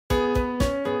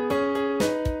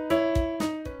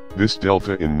This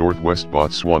delta in northwest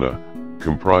Botswana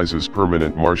comprises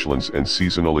permanent marshlands and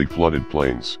seasonally flooded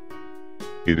plains.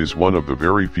 It is one of the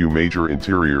very few major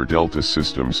interior delta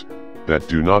systems that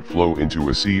do not flow into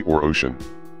a sea or ocean.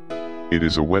 It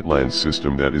is a wetland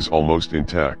system that is almost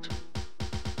intact.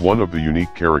 One of the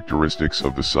unique characteristics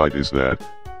of the site is that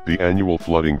the annual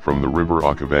flooding from the river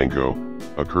Okavango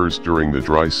occurs during the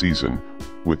dry season,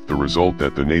 with the result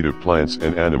that the native plants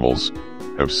and animals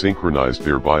have synchronized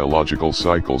their biological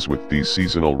cycles with these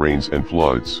seasonal rains and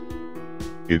floods.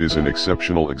 It is an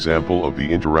exceptional example of the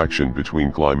interaction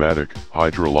between climatic,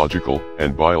 hydrological,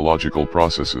 and biological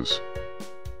processes.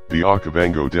 The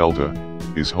Okavango Delta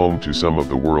is home to some of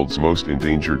the world's most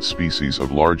endangered species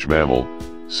of large mammal,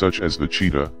 such as the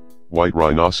cheetah, white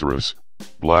rhinoceros,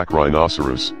 black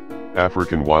rhinoceros,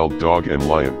 African wild dog and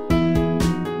lion.